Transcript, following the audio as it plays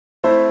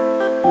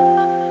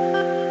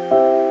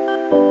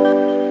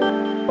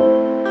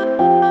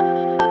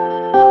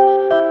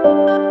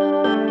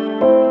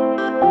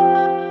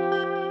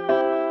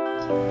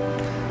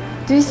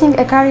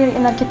a career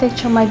in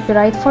architecture might be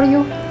right for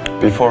you?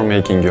 Before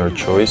making your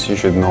choice, you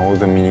should know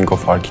the meaning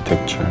of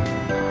architecture.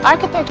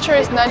 Architecture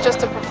is not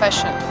just a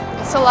profession,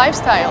 it's a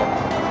lifestyle.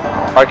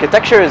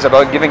 Architecture is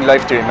about giving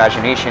life to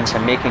imaginations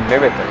and making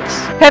miracles.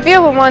 Have you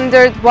ever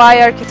wondered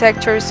why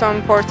architecture is so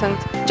important?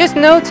 Just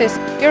notice,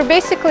 you're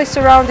basically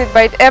surrounded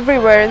by it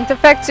everywhere and it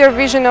affects your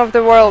vision of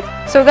the world.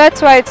 So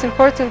that's why it's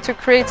important to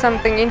create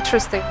something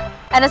interesting.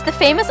 And as the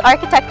famous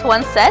architect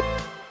once said,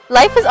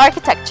 life is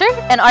architecture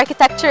and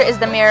architecture is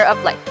the mirror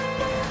of life.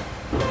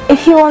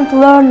 If you want to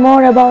learn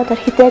more about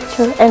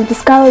architecture and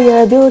discover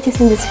your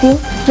abilities in this field,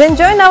 then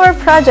join our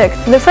project,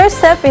 The First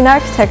Step in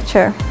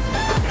Architecture.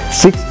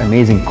 6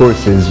 amazing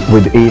courses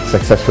with 8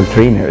 successful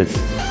trainers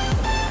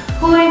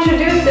Who will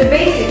introduce the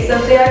basics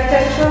of the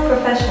architectural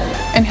profession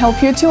And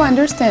help you to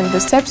understand the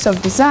steps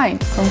of design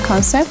from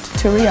concept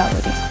to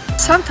reality.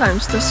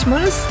 Sometimes the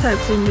smallest step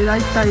in the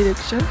right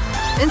direction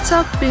ends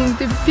up being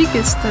the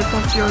biggest step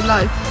of your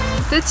life.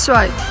 That's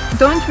why,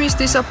 don't miss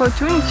this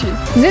opportunity.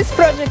 This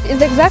project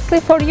is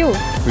exactly for you.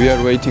 We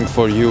are waiting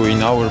for you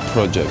in our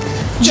project.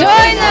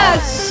 Join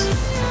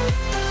us!